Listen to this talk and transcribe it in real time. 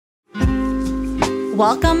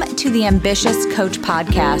Welcome to the Ambitious Coach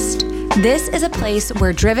Podcast. This is a place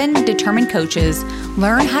where driven, determined coaches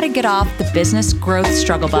learn how to get off the business growth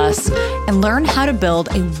struggle bus and learn how to build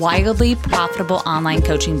a wildly profitable online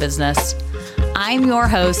coaching business. I'm your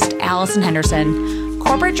host, Allison Henderson,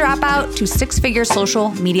 corporate dropout to six-figure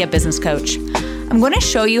social media business coach. I'm going to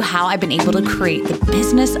show you how I've been able to create the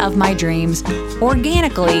business of my dreams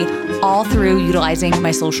organically, all through utilizing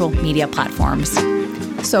my social media platforms.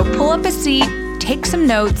 So pull up a seat, take some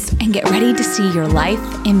notes, and get ready to see your life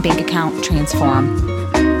and bank account transform.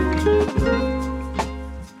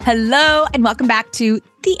 Hello, and welcome back to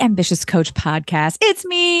the Ambitious Coach Podcast. It's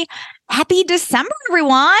me. Happy December,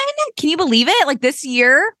 everyone. Can you believe it? Like, this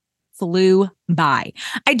year flew by.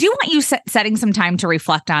 I do want you setting some time to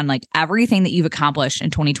reflect on everything that you've accomplished in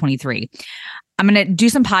 2023. I'm going to do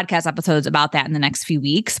some podcast episodes about that in the next few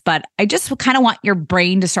weeks, but I just kind of want your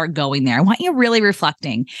brain to start going there. I want you really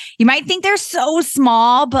reflecting. You might think they're so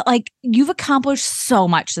small, but you've accomplished so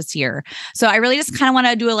much this year. So I really just kind of want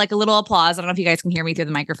to do a little applause. I don't know if you guys can hear me through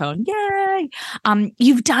the microphone. Yay!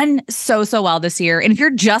 You've done so well this year. And if you're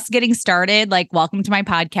just getting started, welcome to my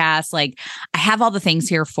podcast. I have all the things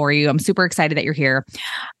here for you. I'm super excited that you're here.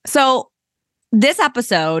 So this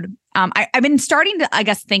episode, I've been starting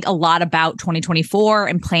to, think a lot about 2024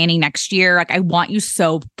 and planning next year. I want you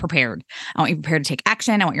so prepared. I want you prepared to take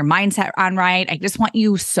action. I want your mindset on right. I just want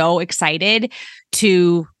you so excited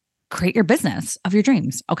to create your business of your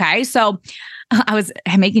dreams. Okay. So I was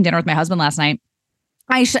making dinner with my husband last night.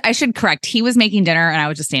 I should correct. He was making dinner and I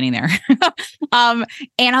was just standing there.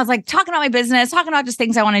 And I was talking about my business, talking about just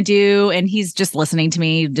things I want to do. And he's just listening to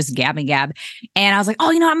me, just gab. And I was like,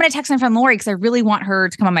 I'm going to text my friend Laurie because I really want her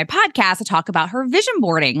to come on my podcast to talk about her vision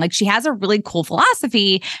boarding. She has a really cool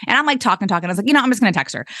philosophy. And I'm talking. I was like, I'm just going to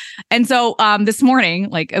text her. And so this morning,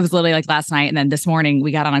 it was literally last night. And then this morning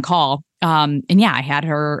we got on a call.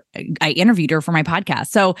 I interviewed her for my podcast.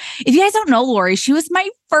 So if you guys don't know Laurie, she was my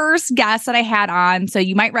first guest that I had on. So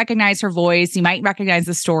you might recognize her voice. You might recognize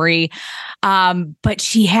the story. But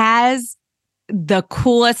she has the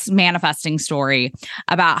coolest manifesting story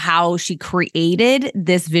about how she created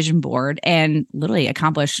this vision board and literally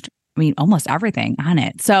accomplished, almost everything on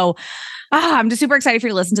it. So I'm just super excited for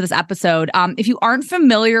you to listen to this episode. If you aren't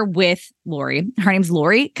familiar with Laurie, her name's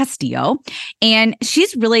Laurie Castillo, and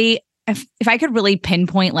she's really, if I could really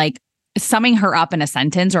pinpoint summing her up in a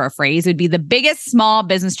sentence or a phrase, would be the biggest small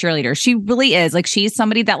business cheerleader. She really is. She's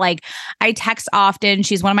somebody that I text often.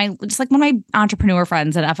 She's one of my entrepreneur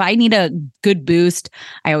friends. And if I need a good boost,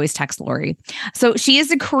 I always text Laurie. So she is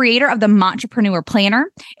the creator of the Mompreneur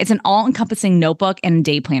Planner. It's an all-encompassing notebook and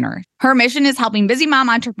day planner. Her mission is helping busy mom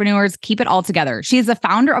entrepreneurs keep it all together. She is the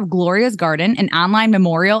founder of Gloria's Garden, an online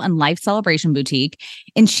memorial and life celebration boutique.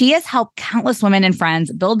 And she has helped countless women and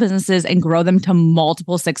friends build businesses and grow them to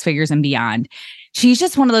multiple six figures and beyond. She's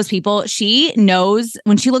just one of those people. She knows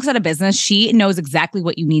when she looks at a business, she knows exactly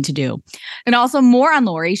what you need to do. And also more on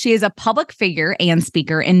Laurie, she is a public figure and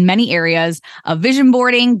speaker in many areas of vision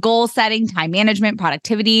boarding, goal setting, time management,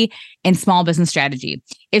 productivity, and small business strategy.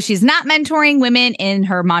 If she's not mentoring women in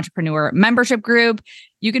her Mompreneur membership group,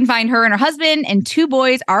 you can find her and her husband and two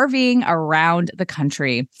boys RVing around the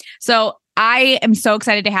country. So I am so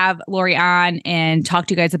excited to have Laurie on and talk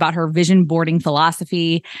to you guys about her vision boarding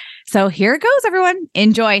philosophy. So here it goes, everyone.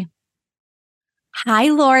 Enjoy. Hi,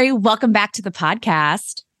 Laurie. Welcome back to the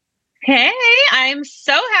podcast. Hey, I'm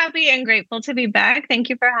so happy and grateful to be back. Thank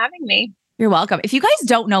you for having me. You're welcome. If you guys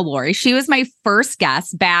don't know Laurie, she was my first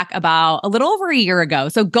guest back about a little over a year ago.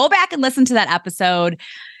 So go back and listen to that episode.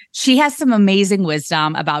 She has some amazing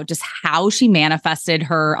wisdom about just how she manifested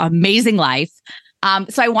her amazing life.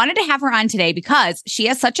 So I wanted to have her on today because she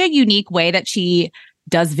has such a unique way that she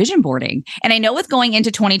does vision boarding. And I know with going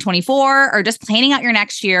into 2024 or just planning out your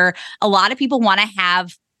next year, a lot of people want to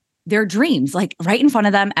have their dreams right in front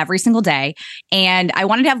of them every single day. And I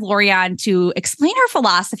wanted to have Laurie on to explain her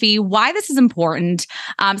philosophy, why this is important.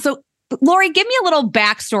 So Laurie, give me a little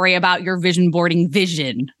backstory about your vision boarding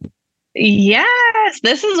vision. Yes,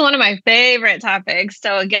 this is one of my favorite topics.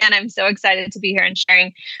 So again, I'm so excited to be here and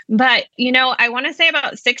sharing. But, I want to say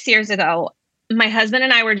about 6 years ago, my husband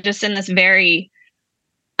and I were just in this very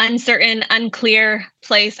uncertain, unclear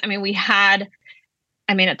place. At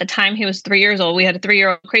the time he was 3 years old. We had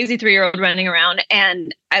a crazy 3-year-old running around,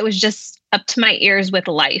 and I was just up to my ears with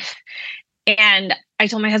life. And I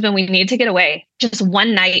told my husband, we need to get away, just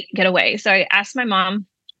one night get away. So I asked my mom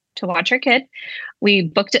to watch our kid. We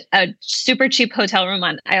booked a super cheap hotel room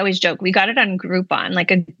on, I always joke, we got it on Groupon,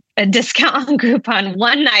 like a discount on Groupon.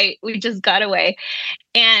 One night we just got away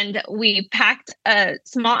and we packed a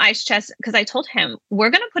small ice chest because I told him,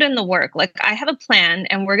 we're going to put in the work. Like I have a plan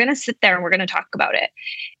and we're going to sit there and we're going to talk about it.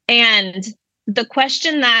 And the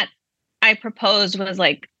question that I proposed was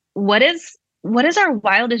like, what is our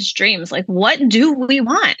wildest dreams? Like, what do we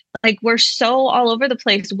want? Like, we're so all over the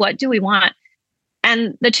place. What do we want?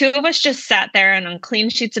 And the two of us just sat there and on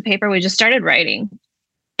clean sheets of paper, we just started writing.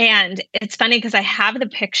 And it's funny because I have the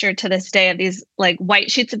picture to this day of these like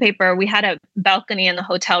white sheets of paper. We had a balcony in the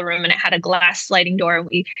hotel room and it had a glass sliding door. And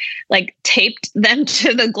we like taped them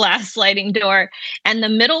to the glass sliding door. And the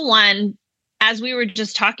middle one, as we were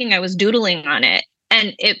just talking, I was doodling on it.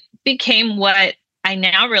 And it became what I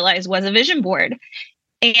now realize was a vision board.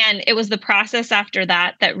 And it was the process after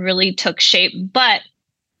that that really took shape. But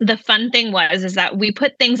the fun thing is that we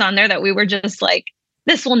put things on there that we were just like,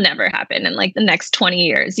 this will never happen in like the next 20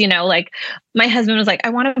 years. You know, like my husband was like, I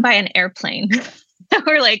want to buy an airplane.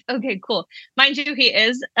 We're like, okay, cool. Mind you, he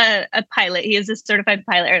is a pilot. He is a certified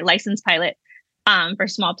pilot or licensed pilot for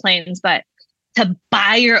small planes. But to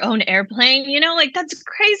buy your own airplane, you know, like that's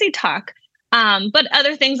crazy talk. But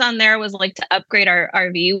other things on there was like to upgrade our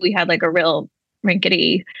RV. We had like a real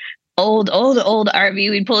rinkety old RV.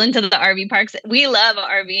 We'd pull into the RV parks. We love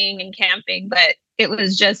RVing and camping, but it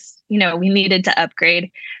was just, you know, we needed to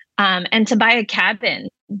upgrade and to buy a cabin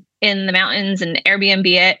in the mountains and Airbnb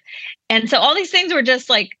it. And so all these things were just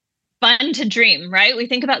like fun to dream, right? We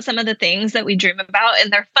think about some of the things that we dream about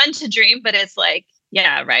and they're fun to dream, but it's like,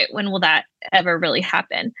 yeah, right. When will that ever really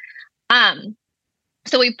happen?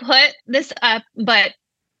 So we put this up, but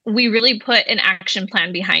we really put an action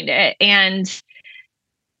plan behind it. And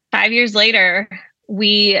 5 years later,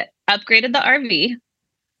 we upgraded the RV.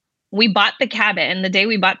 We bought the cabin. The day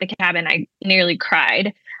we bought the cabin, I nearly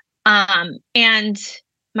cried. And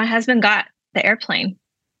my husband got the airplane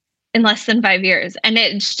in less than 5 years. And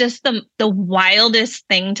it's just the wildest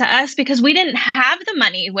thing to us because we didn't have the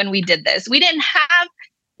money when we did this. We didn't have,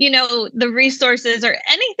 you know, the resources or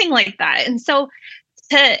anything like that. And so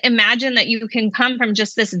to imagine that you can come from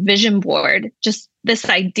just this vision board, just this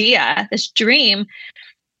idea, this dream,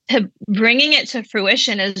 to bringing it to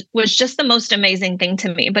fruition was just the most amazing thing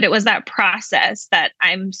to me. But it was that process that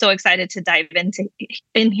I'm so excited to dive into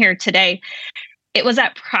in here today. It was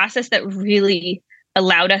that process that really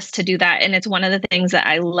allowed us to do that. And it's one of the things that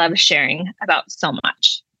I love sharing about so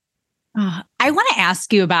much. I want to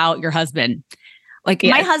ask you about your husband. Like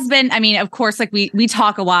my husband, I mean, of course, like we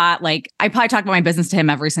talk a lot. Like I probably talk about my business to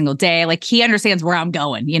him every single day. Like he understands where I'm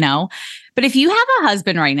going, you know? But if you have a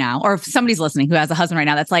husband right now, or if somebody's listening who has a husband right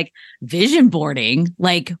now, that's like vision boarding,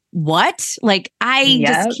 like what? Like I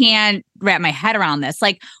just can't wrap my head around this.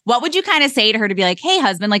 Like, what would you kind of say to her to be like, hey,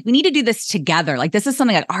 husband, like we need to do this together. Like this is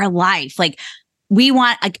something like our life. Like we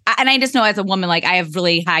want, like, and I just know as a woman, like I have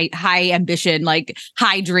really high ambition, like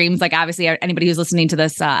high dreams. Like obviously anybody who's listening to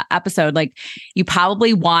this episode, like you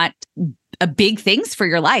probably want big things for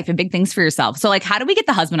your life and big things for yourself. So like, how do we get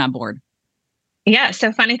the husband on board? Yeah.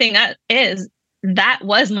 So funny thing that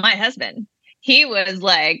was my husband. He was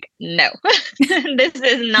like, no, this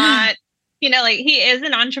is not, you know, like he is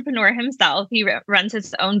an entrepreneur himself. He runs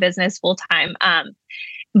his own business full time.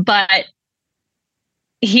 But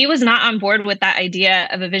he was not on board with that idea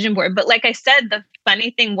of a vision board. But like I said, the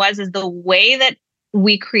funny thing is the way that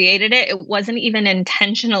we created it, it wasn't even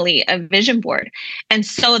intentionally a vision board. And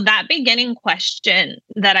so that beginning question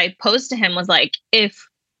that I posed to him was like, if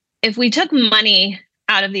we took money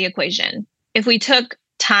out of the equation, if we took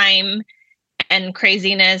time and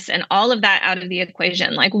craziness and all of that out of the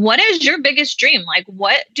equation, like what is your biggest dream? Like,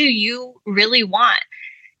 what do you really want?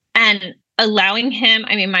 And allowing him,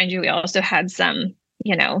 I mean, mind you, we also had some,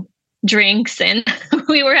 you know, drinks and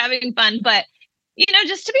we were having fun, but, you know,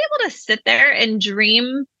 just to be able to sit there and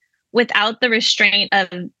dream without the restraint of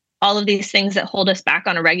all of these things that hold us back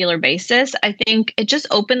on a regular basis, I think it just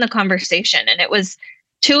opened the conversation. And it was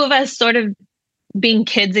two of us sort of being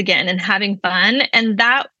kids again and having fun. And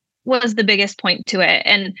that was the biggest point to it.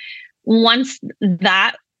 And once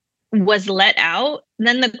that was let out,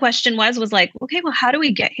 then the question was like, okay, well, how do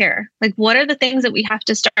we get here? Like, what are the things that we have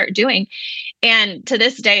to start doing? And to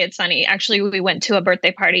this day, it's funny. Actually, we went to a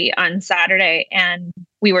birthday party on Saturday and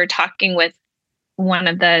we were talking with one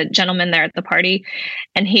of the gentlemen there at the party.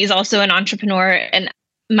 And he's also an entrepreneur. And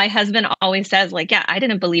my husband always says like, yeah, I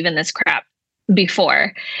didn't believe in this crap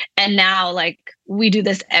before. And now like we do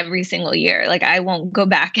this every single year. Like I won't go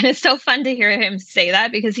back. And it's so fun to hear him say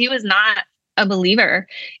that because he was not a believer.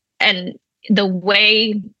 And the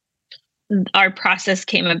way our process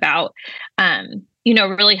came about,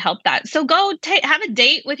 really helped that. So go have a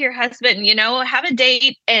date with your husband, have a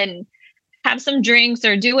date and have some drinks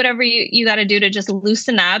or do whatever you got to do to just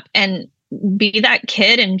loosen up and be that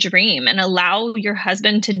kid and dream and allow your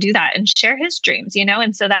husband to do that and share his dreams,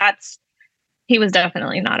 And so he was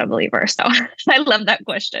definitely not a believer. So I love that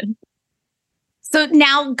question. So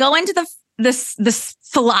now go into this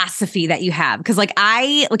philosophy that you have. Cause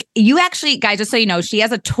you actually, guys, just so you know, she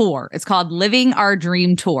has a tour. It's called Living Our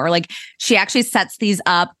Dream Tour. Like she actually sets these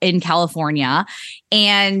up in California.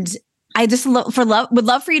 And I just would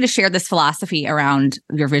love for you to share this philosophy around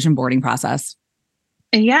your vision boarding process.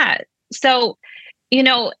 Yeah. So,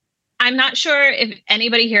 I'm not sure if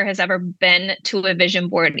anybody here has ever been to a vision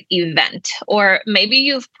board event, or maybe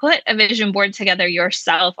you've put a vision board together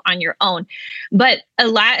yourself on your own. But a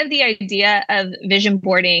lot of the idea of vision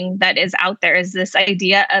boarding that is out there is this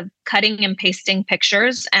idea of cutting and pasting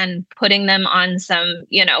pictures and putting them on some,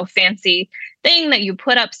 fancy thing that you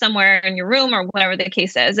put up somewhere in your room or whatever the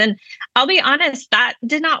case is. And I'll be honest, that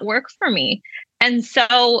did not work for me. And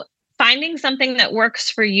so finding something that works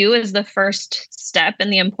for you is the first step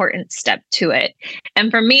and the important step to it. And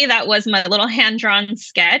for me, that was my little hand-drawn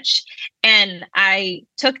sketch. And I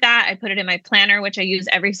took that, I put it in my planner, which I use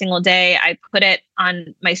every single day. I put it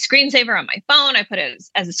on my screensaver on my phone. I put it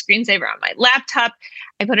as a screensaver on my laptop.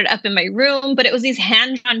 I put it up in my room, but it was these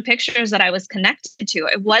hand-drawn pictures that I was connected to.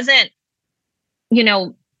 It wasn't,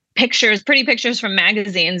 pretty pictures from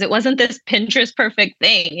magazines. It wasn't this Pinterest perfect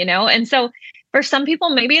thing, And so for some people,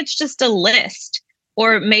 maybe it's just a list,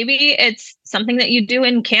 or maybe it's something that you do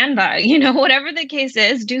in Canva, whatever the case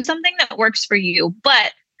is, do something that works for you.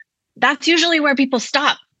 But that's usually where people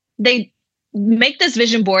stop. They make this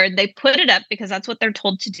vision board, they put it up because that's what they're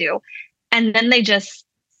told to do. And then they just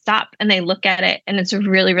stop and they look at it and it's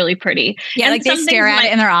really, really pretty. Yeah, and like they stare at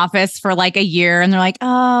it in their office for like a year and they're like,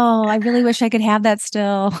 oh, I really wish I could have that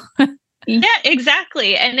still. Yeah,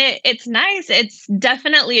 exactly. And it's nice. It's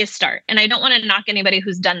definitely a start. And I don't want to knock anybody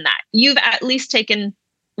who's done that. You've at least taken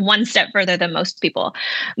one step further than most people.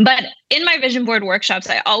 But in my vision board workshops,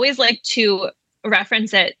 I always like to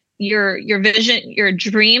reference it. Your vision, your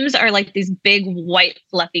dreams are like these big white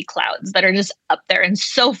fluffy clouds that are just up there and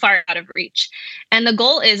so far out of reach. And the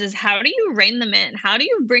goal is how do you rein them in? How do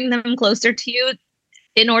you bring them closer to you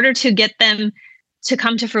in order to get them to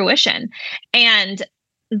come to fruition? And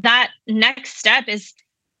that next step is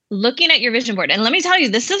looking at your vision board. And let me tell you,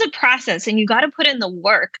 this is a process and you got to put in the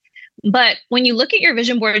work. But when you look at your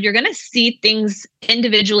vision board, you're going to see things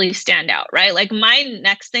individually stand out, right? Like my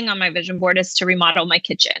next thing on my vision board is to remodel my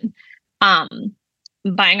kitchen.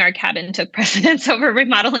 Buying our cabin took precedence over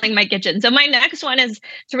remodeling my kitchen. So my next one is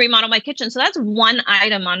to remodel my kitchen. So that's one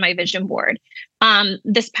item on my vision board.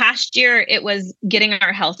 This past year, it was getting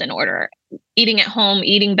our health in order, eating at home,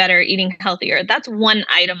 eating better, eating healthier. That's one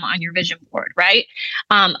item on your vision board, right?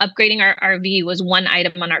 Upgrading our RV was one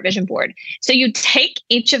item on our vision board. So you take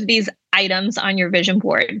each of these items on your vision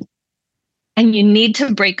board and you need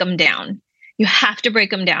to break them down. You have to break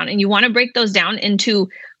them down, and you want to break those down into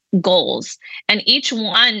goals. And each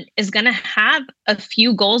one is going to have a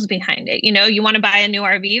few goals behind it. You want to buy a new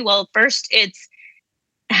RV. Well, first it's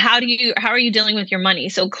how are you dealing with your money?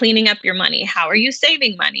 So cleaning up your money. How are you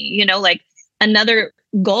saving money? Like another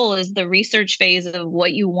goal is the research phase of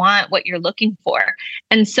what you want, what you're looking for.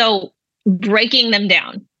 And so breaking them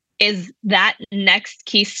down is that next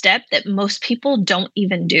key step that most people don't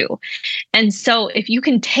even do. And so if you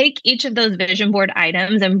can take each of those vision board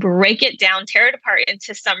items and break it down, tear it apart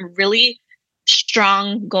into some really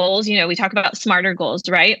strong goals, we talk about smarter goals,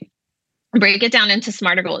 right? Break it down into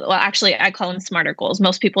smarter goals. Well, actually, I call them smarter goals.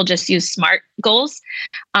 Most people just use SMART goals,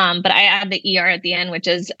 but I add the ER at the end, which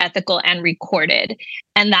is ethical and recorded.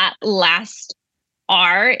 And that last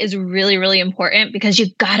R is really, really important because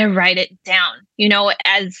you got to write it down,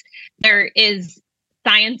 as there is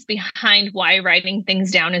science behind why writing things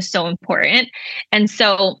down is so important. And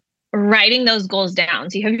so writing those goals down.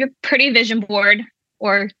 So you have your pretty vision board,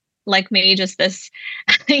 or like me, just this,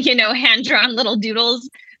 hand-drawn little doodles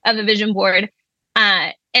of a vision board.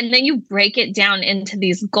 And then you break it down into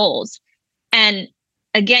these goals. And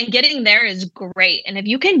again, getting there is great. And if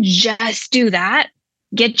you can just do that,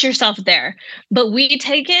 get yourself there. But we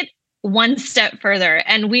take it one step further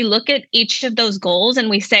and we look at each of those goals and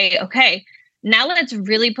we say, okay, now let's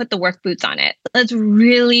really put the work boots on it. Let's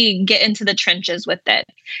really get into the trenches with it.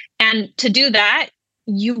 And to do that,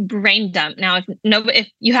 you brain dump. Now, if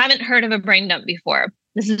you haven't heard of a brain dump before,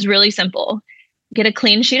 this is really simple. Get a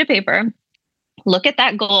clean sheet of paper, look at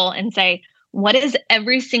that goal and say, what is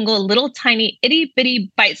every single little tiny itty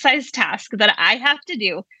bitty bite-sized task that I have to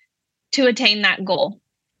do to attain that goal.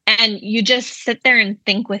 And you just sit there and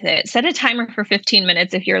think with it. Set a timer for 15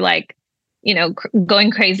 minutes if you're like, going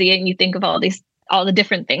crazy and you think of all the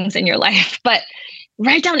different things in your life. But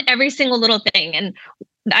write down every single little thing. And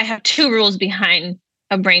I have 2 rules behind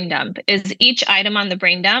a brain dump: is each item on the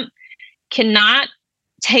brain dump cannot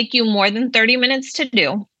take you more than 30 minutes to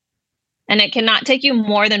do. And it cannot take you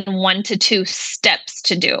more than 1 to 2 steps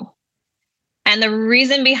to do. And the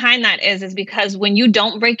reason behind that is because when you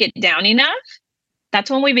don't break it down enough, that's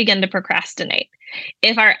when we begin to procrastinate.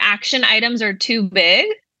 If our action items are too big,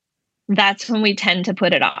 that's when we tend to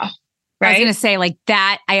put it off. Right? I was going to say like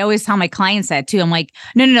that. I always tell my clients that too. I'm like,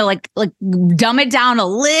 no, like dumb it down a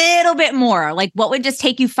little bit more. Like what would just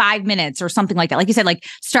take you 5 minutes or something like that? Like you said, like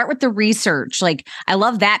start with the research. Like I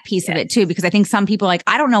love that piece of it too, because I think some people are like,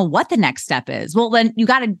 I don't know what the next step is. Well, then you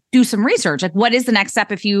got to do some research. Like what is the next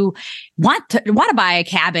step if you want to buy a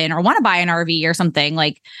cabin or want to buy an RV or something?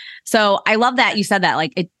 Like, so I love that you said that.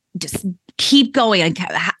 Like it just keep going and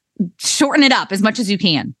shorten it up as much as you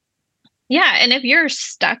can. Yeah. And if you're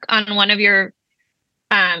stuck on one of your,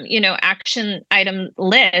 action item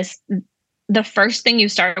list, the first thing you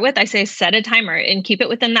start with, I say set a timer and keep it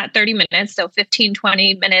within that 30 minutes. So 15,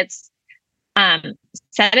 20 minutes,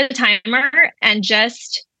 set a timer and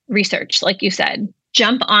just research. Like you said,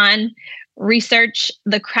 jump on, research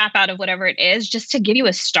the crap out of whatever it is just to give you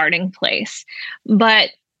a starting place.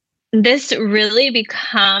 But this really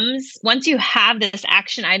becomes, once you have this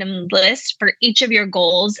action item list for each of your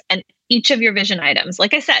goals and each of your vision items,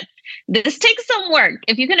 like I said, this takes some work.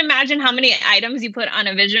 If you can imagine how many items you put on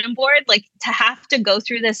a vision board, like to have to go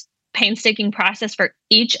through this painstaking process for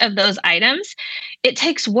each of those items, it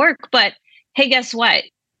takes work. But hey, guess what?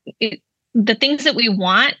 The things that we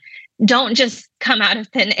want don't just come out of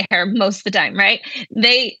thin air most of the time, right?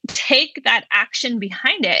 They take that action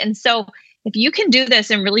behind it. And so if you can do this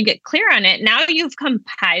and really get clear on it, now you've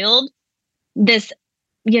compiled this,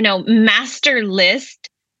 master list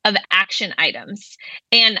of action items.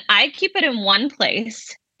 And I keep it in one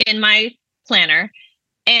place in my planner.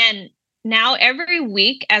 And now every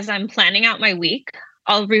week, as I'm planning out my week,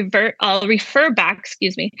 I'll refer back,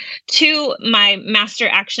 to my master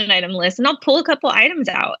action item list, and I'll pull a couple items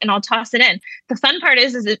out and I'll toss it in. The fun part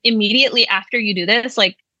is immediately after you do this,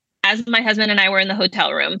 like as my husband and I were in the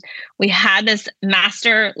hotel room, we had this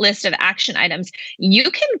master list of action items. You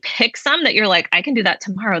can pick some that you're like, I can do that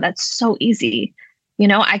tomorrow. That's so easy.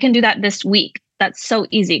 I can do that this week. That's so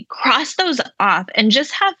easy. Cross those off and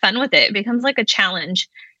just have fun with it. It becomes like a challenge.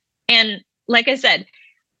 And like I said,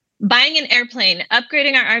 buying an airplane,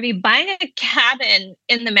 upgrading our RV, buying a cabin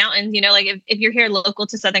in the mountains, like if you're here local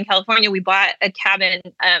to Southern California, we bought a cabin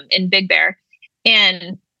in Big Bear.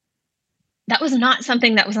 And that was not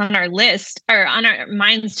something that was on our list or on our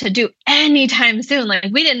minds to do anytime soon. Like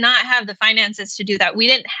we did not have the finances to do that. We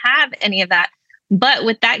didn't have any of that. But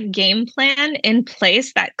with that game plan in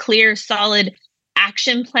place, that clear, solid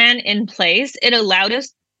action plan in place, it allowed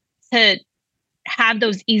us to have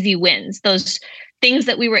those easy wins, those things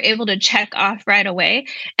that we were able to check off right away.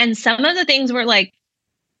 And some of the things were like,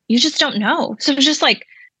 you just don't know. So just like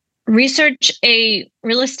research a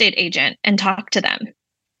real estate agent and talk to them.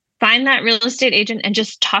 Find that real estate agent and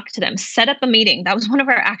just talk to them. Set up a meeting. That was one of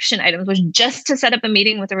our action items, was just to set up a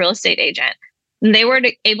meeting with a real estate agent. And they were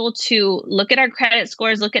able to look at our credit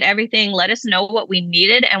scores, look at everything, let us know what we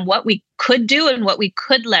needed and what we could do and what we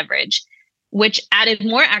could leverage, which added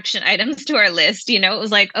more action items to our list. It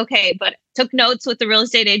was like, okay, but took notes with the real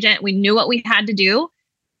estate agent. We knew what we had to do.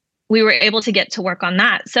 We were able to get to work on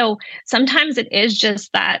that. So sometimes it is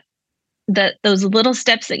just that those little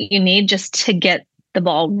steps that you need just to get the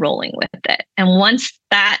ball rolling with it. And once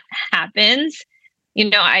that happens,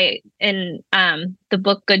 I in the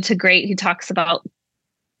book Good to Great, he talks about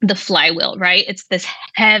the flywheel, right? It's this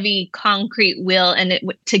heavy concrete wheel, and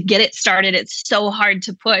to get it started, it's so hard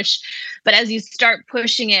to push. But as you start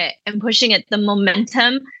pushing it, the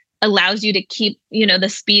momentum allows you to keep, the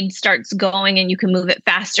speed starts going and you can move it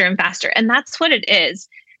faster and faster. And that's what it is.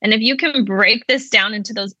 And if you can break this down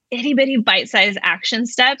into those itty bitty bite-sized action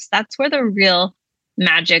steps, that's where the real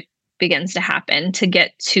magic begins to happen to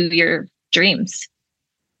get to your dreams.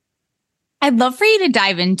 I'd love for you to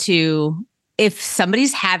dive into if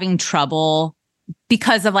somebody's having trouble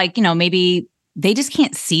because of maybe they just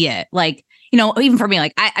can't see it. Like, even for me,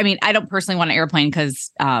 like, I don't personally want an airplane because,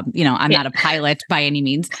 I'm not a pilot by any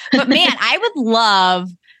means, but man, I would love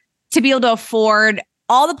to be able to afford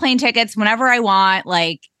all the plane tickets whenever I want,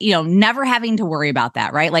 never having to worry about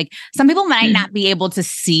that. Right. Like some people might not be able to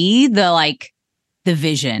see the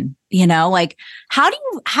vision, how do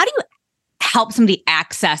you help somebody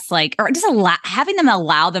access like, or just having them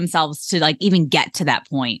allow themselves to like even get to that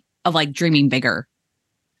point of like dreaming bigger?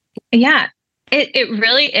 Yeah, it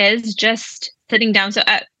really is just sitting down. So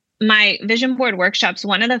at my vision board workshops,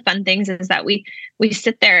 one of the fun things is that we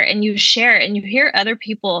sit there and you share and you hear other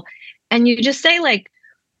people and you just say like,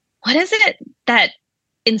 what is it that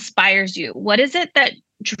inspires you? What is it that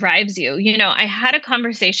drives you? You know, I had a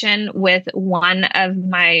conversation with one of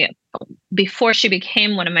my, before she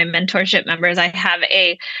became one of my mentorship members, I have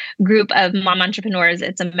a group of mom entrepreneurs.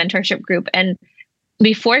 It's a mentorship group. And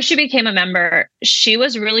before she became a member, she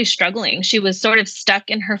was really struggling. She was sort of stuck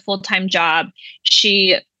in her full-time job.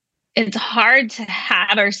 It's hard to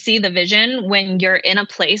have or see the vision when you're in a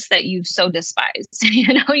place that you so despise.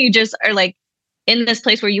 You know, you just are like in this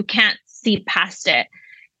place where you can't see past it.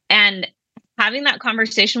 And having that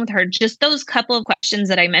conversation with her, just those couple of questions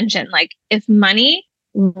that I mentioned, like if money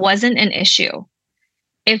wasn't an issue,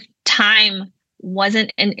 if time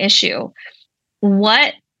wasn't an issue,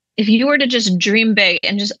 what if you were to just dream big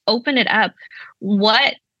and just open it up,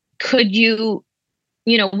 what could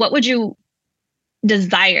what would you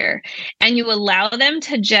desire? And you allow them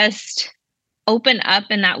to just open up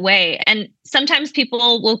in that way. And sometimes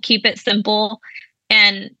people will keep it simple.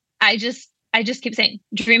 And I just keep saying,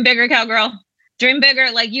 dream bigger, cowgirl, dream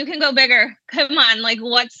bigger. Like you can go bigger. Come on. Like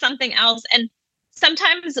what's something else? And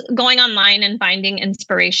sometimes going online and finding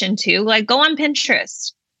inspiration too, like go on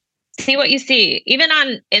Pinterest, see what you see, even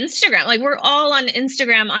on Instagram. Like we're all on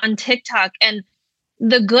Instagram, on TikTok, and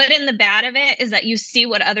the good and the bad of it is that you see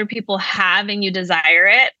what other people have and you desire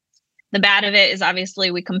it. The bad of it is obviously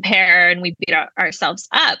we compare and we beat ourselves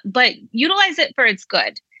up, but utilize it for its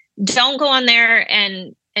good. Don't go on there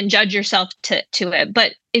and judge yourself to it.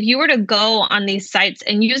 But if you were to go on these sites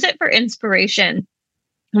and use it for inspiration,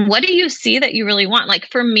 what do you see that you really want? Like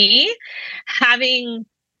for me, having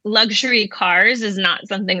luxury cars is not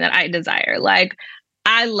something that I desire. Like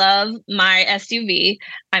I love my SUV.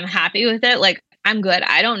 I'm happy with it. Like I'm good.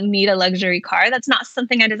 I don't need a luxury car. That's not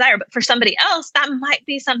something I desire. But for somebody else, that might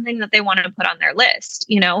be something that they want to put on their list,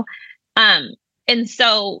 you know? And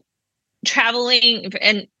so traveling,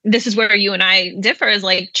 and this is where you and I differ, is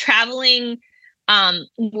like traveling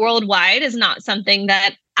worldwide is not something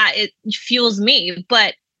that it fuels me.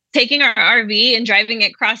 But taking our RV and driving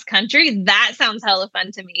it cross country, that sounds hella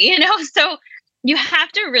fun to me, you know? So you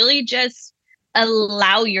have to really just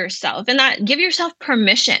allow yourself and that give yourself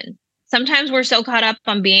permission. Sometimes we're so caught up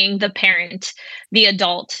on being the parent, the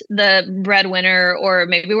adult, the breadwinner, or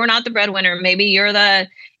maybe we're not the breadwinner. Maybe you're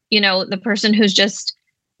the person who's just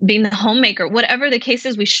being the homemaker. Whatever the case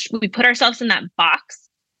is, we put ourselves in that box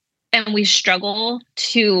and we struggle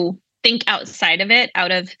to think outside of it,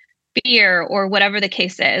 out of fear or whatever the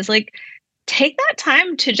case is. Like take that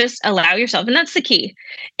time to just allow yourself. And that's the key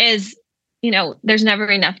is, there's never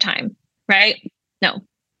enough time, right? No,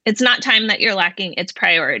 it's not time that you're lacking. It's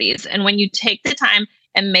priorities. And when you take the time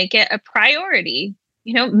and make it a priority,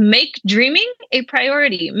 make dreaming a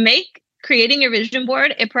priority, make creating your vision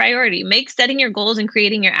board a priority, make setting your goals and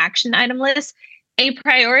creating your action item list a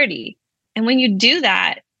priority. And when you do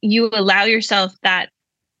that, you allow yourself that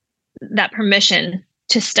permission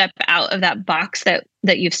to step out of that box that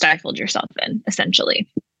you've stifled yourself in, essentially.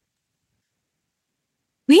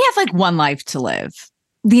 We have like one life to live,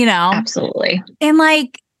 Absolutely. And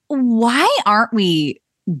like, why aren't we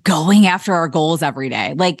going after our goals every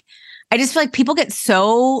day? Like, I just feel like people get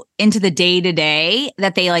so into the day to day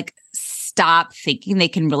that they like stop thinking they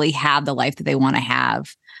can really have the life that they want to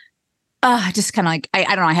have. Just kind of like, I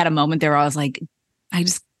don't know. I had a moment there where I was like,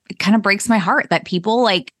 it kind of breaks my heart that people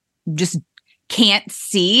like just can't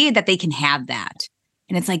see that they can have that.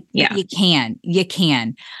 And it's like, yeah, you can.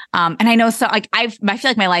 And I know, so like, I feel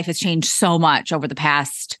like my life has changed so much over the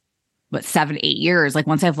past, 7, 8 years. Like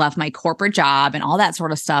once I've left my corporate job and all that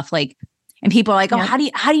sort of stuff, like, and people are like, oh, how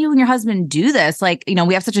do you and your husband do this? Like,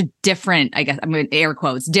 we have such a different, I guess, I'm in air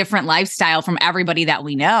quotes, different lifestyle from everybody that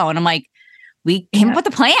we know. And I'm like, we came up with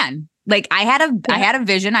a plan. Like I had a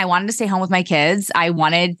vision. I wanted to stay home with my kids. I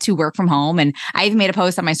wanted to work from home. And I even made a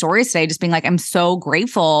post on my stories today, just being like, I'm so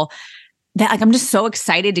grateful that like, I'm just so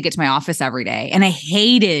excited to get to my office every day. And I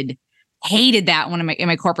hated that when in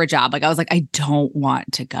my corporate job. Like I was like, I don't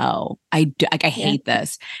want to go. I hate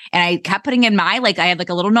this. And I kept putting in I had like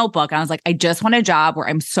a little notebook and I was like, I just want a job where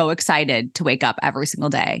I'm so excited to wake up every single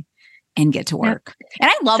day and get to work. And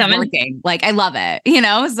I love working. Like I love it,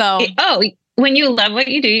 so. When you love what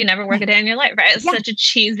you do, you never work a day in your life, right? It's such a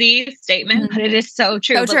cheesy statement, but it is so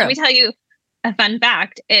true. But let me tell you a fun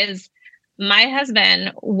fact is my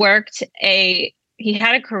husband he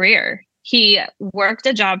had a career He worked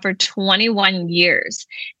a job for 21 years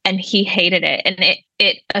and he hated it. And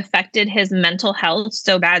it affected his mental health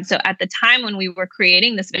so bad. So at the time when we were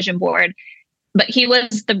creating this vision board, but he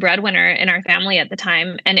was the breadwinner in our family at the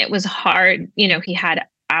time. And it was hard. You know, he had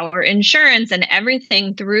our insurance and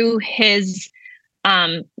everything through his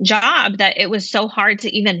job that it was so hard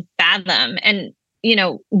to even fathom and, you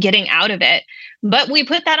know, getting out of it. But we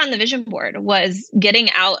put that on the vision board, was getting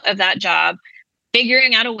out of that job,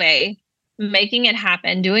 figuring out a way, making it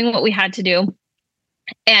happen, doing what we had to do.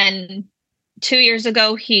 And 2 years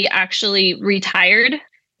ago, he actually retired.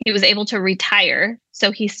 He was able to retire.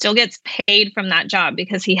 So he still gets paid from that job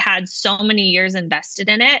because he had so many years invested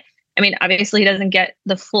in it. I mean, obviously he doesn't get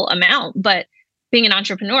the full amount, but being an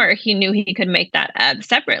entrepreneur, he knew he could make that up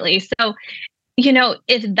separately. So, you know,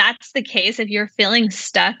 if that's the case, if you're feeling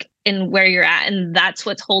stuck in where you're at and that's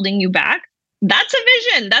what's holding you back, that's a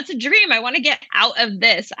vision. That's a dream. I want to get out of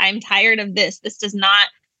this. I'm tired of this. This does not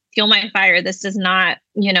fuel my fire. This does not,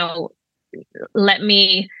 you know, let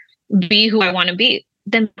me be who I want to be.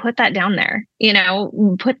 Then put that down there, you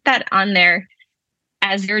know, put that on there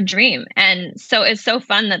as your dream. And so it's so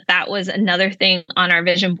fun that that was another thing on our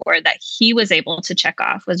vision board that he was able to check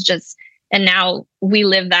off, was just, and now we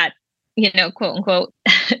live that, you know, quote unquote,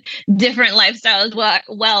 different lifestyle as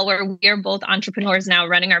well, where we're both entrepreneurs now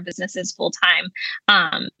running our businesses full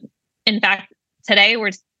time. In fact, today we're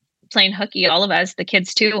playing hooky, all of us, the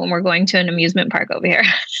kids too, and we're going to an amusement park over here.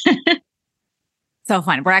 So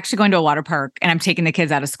fun. We're actually going to a water park and I'm taking the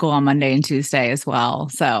kids out of school on Monday and Tuesday as well.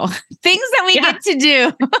 So things that we get to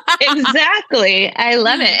do. Exactly. I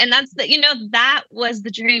love it. And that's the, you know, that was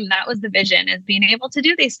the dream. That was the vision, is being able to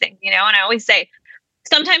do these things, you know, and I always say,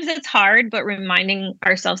 sometimes it's hard, but reminding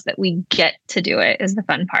ourselves that we get to do it is the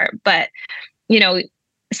fun part. But, you know,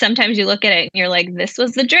 sometimes you look at it and you're like, this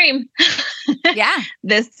was the dream. Yeah.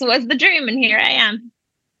 This was the dream. And here I am.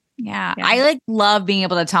 Yeah. I like love being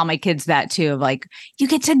able to tell my kids that too, of like, you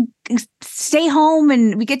get to stay home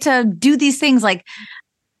and we get to do these things. Like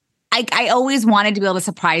I always wanted to be able to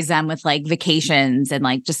surprise them with like vacations and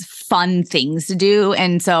like just fun things to do.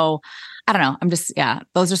 And so I don't know. I'm just,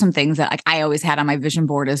 those are some things that like I always had on my vision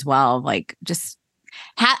board as well. Like just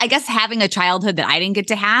I guess having a childhood that I didn't get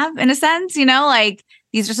to have, in a sense, you know, like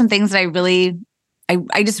these are some things that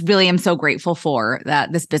I just really am so grateful for,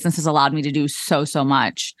 that this business has allowed me to do so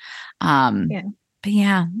much. But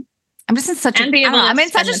yeah, I'm just in such I'm in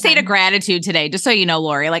such a state of gratitude today, just so you know,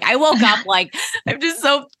 Laurie. Like I woke up like I'm just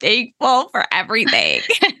so thankful for everything.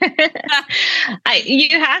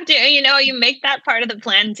 You have to, you know, you make that part of the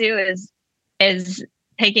plan too, is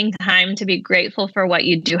taking time to be grateful for what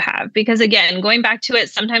you do have. Because again, going back to it,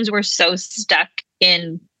 sometimes we're so stuck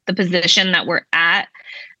in the position that we're at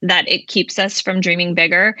that it keeps us from dreaming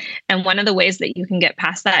bigger. And one of the ways that you can get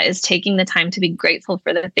past that is taking the time to be grateful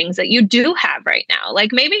for the things that you do have right now.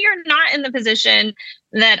 Like maybe you're not in the position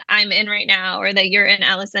that I'm in right now, or that you're in,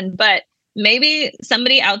 Allison, but maybe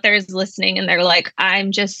somebody out there is listening and they're like,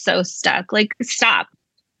 I'm just so stuck. Like stop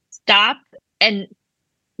and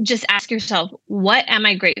just ask yourself, what am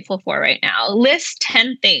I grateful for right now? List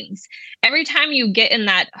 10 things. Every time you get in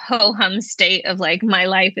that ho-hum state of like, my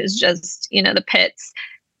life is just, you know, the pits,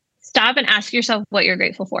 stop and ask yourself what you're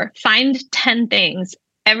grateful for. Find 10 things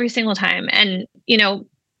every single time. And, you know,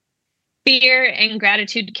 fear and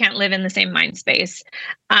gratitude can't live in the same mind space.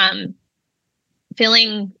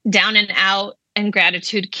 Feeling down and out and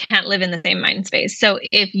gratitude can't live in the same mind space. So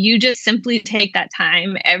if you just simply take that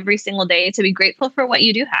time every single day to be grateful for what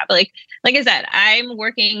you do have, like I said, I'm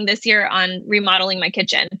working this year on remodeling my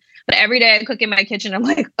kitchen, but every day I cook in my kitchen, I'm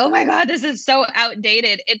like, oh my God, this is so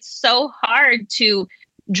outdated. It's so hard to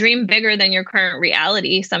dream bigger than your current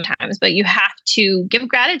reality sometimes, but you have to give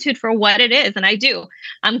gratitude for what it is. And I do.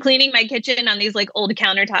 I'm cleaning my kitchen on these like old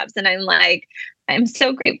countertops, and I'm like, I'm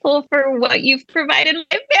so grateful for what you've provided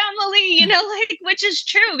my family, you know, like, which is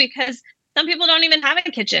true, because some people don't even have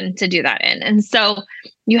a kitchen to do that in. And so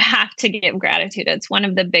you have to give gratitude. It's one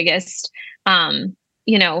of the biggest,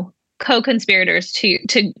 you know, co-conspirators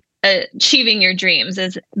to achieving your dreams,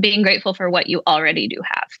 is being grateful for what you already do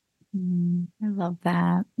have. I love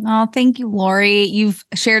that. Oh, thank you, Laurie. You've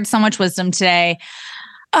shared so much wisdom today.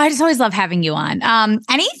 I just always love having you on.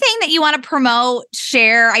 Anything that you want to promote,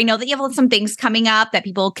 share? I know that you have some things coming up that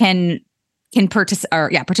people can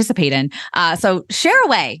participate in. So share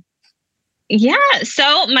away. Yeah.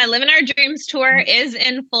 So my Living Our Dreams tour is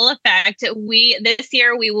in full effect. This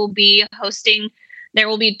year we will be hosting, there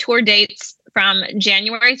will be tour dates from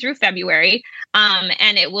January through February.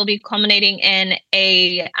 And it will be culminating in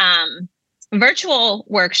a virtual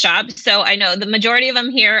workshops. So I know the majority of them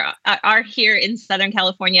here are here in Southern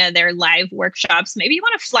California. They're live workshops. Maybe you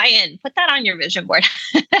want to fly in, put that on your vision board.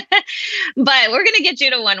 But we're going to get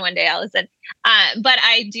you to one day, Allison. But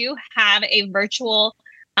I do have a virtual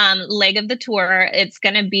leg of the tour. It's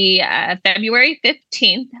going to be February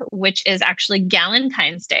 15th, which is actually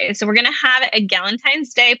Galentine's Day. So we're going to have a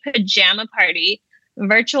Galentine's Day pajama party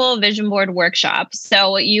virtual vision board workshop.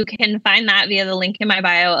 So you can find that via the link in my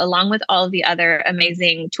bio, along with all of the other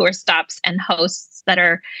amazing tour stops and hosts that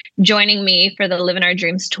are joining me for the Live in Our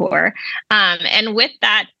Dreams tour. And with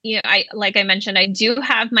that, like I mentioned, I do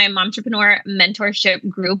have my Momtrepreneur mentorship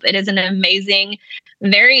group. It is an amazing,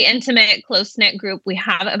 very intimate, close-knit group. We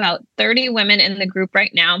have about 30 women in the group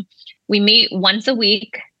right now. We meet once a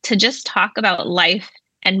week to just talk about life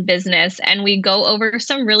and business. And we go over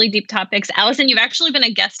some really deep topics. Allison, you've actually been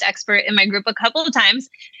a guest expert in my group a couple of times,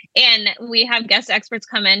 and we have guest experts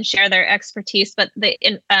come in, share their expertise, but the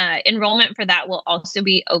enrollment for that will also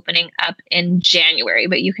be opening up in January,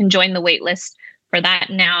 but you can join the wait list for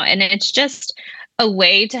that now. And it's just a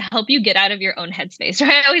way to help you get out of your own headspace,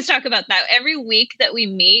 right? I always talk about that. Every week that we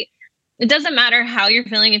meet, it doesn't matter how you're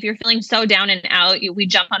feeling. If you're feeling so down and out, we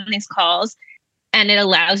jump on these calls. And it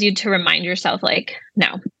allows you to remind yourself, like,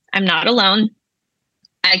 no, I'm not alone.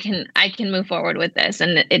 I can move forward with this.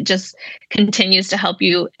 And it just continues to help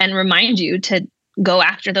you and remind you to go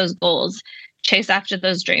after those goals, chase after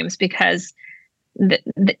those dreams, because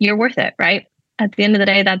you're worth it, right? At the end of the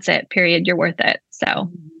day, that's it, period. You're worth it.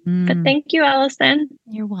 So, but thank you, Allison.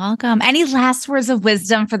 You're welcome. Any last words of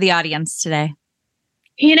wisdom for the audience today?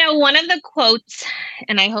 One of the quotes,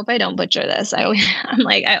 and I hope I don't butcher this. I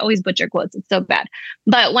always butcher quotes. It's so bad.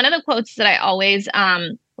 But one of the quotes that I always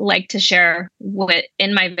like to share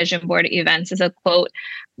in my vision board events is a quote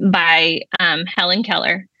by Helen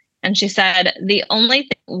Keller. And she said, "The only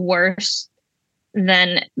thing worse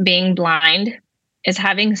than being blind is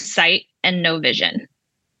having sight and no vision."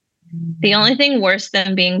 The only thing worse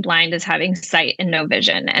than being blind is having sight and no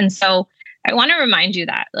vision. And so I want to remind you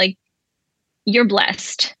that, like, you're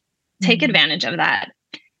blessed. Take advantage of that.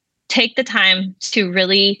 Take the time to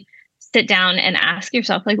really sit down and ask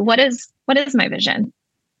yourself, like, what is my vision?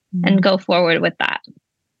 And go forward with that.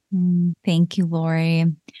 Thank you, Laurie.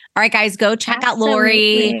 All right, guys, go check out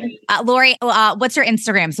Laurie. Laurie, what's your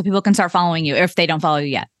Instagram so people can start following you if they don't follow you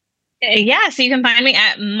yet? Yeah, so you can find me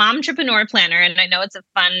at Momtrepreneur Planner. And I know it's a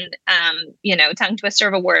fun, tongue twister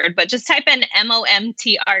of a word, but just type in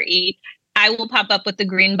MOMTRE. I will pop up with the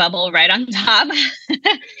green bubble right on top.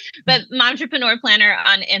 But Momtrepreneur Planner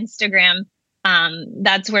on Instagram,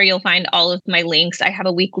 that's where you'll find all of my links. I have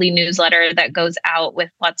a weekly newsletter that goes out with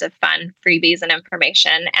lots of fun freebies and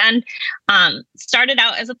information. And started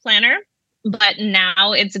out as a planner, but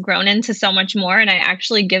now it's grown into so much more. And I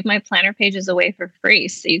actually give my planner pages away for free.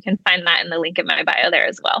 So you can find that in the link in my bio there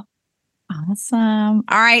as well. Awesome.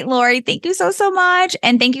 All right, Laurie, thank you so much.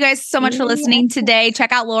 And thank you guys so much for listening today.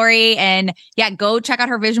 Check out Laurie and go check out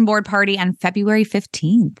her vision board party on February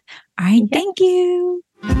 15th. All right. Thank you.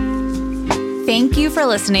 Thank you for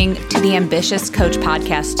listening to the Ambitious Coach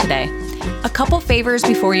podcast today. A couple favors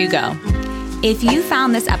before you go. If you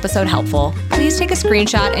found this episode helpful, please take a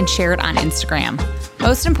screenshot and share it on Instagram.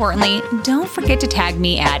 Most importantly, don't forget to tag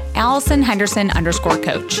me at Allison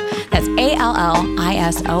Henderson_coach. That's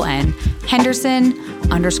ALLISON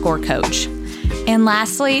Henderson_coach. And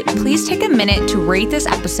lastly, please take a minute to rate this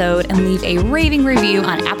episode and leave a raving review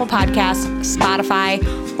on Apple Podcasts, Spotify,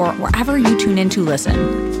 or wherever you tune in to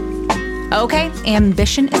listen. Okay,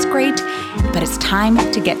 ambition is great, but it's time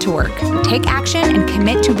to get to work. Take action and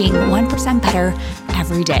commit to being 1% better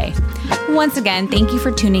every day. Once again, thank you for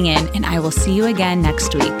tuning in, and I will see you again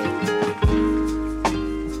next week.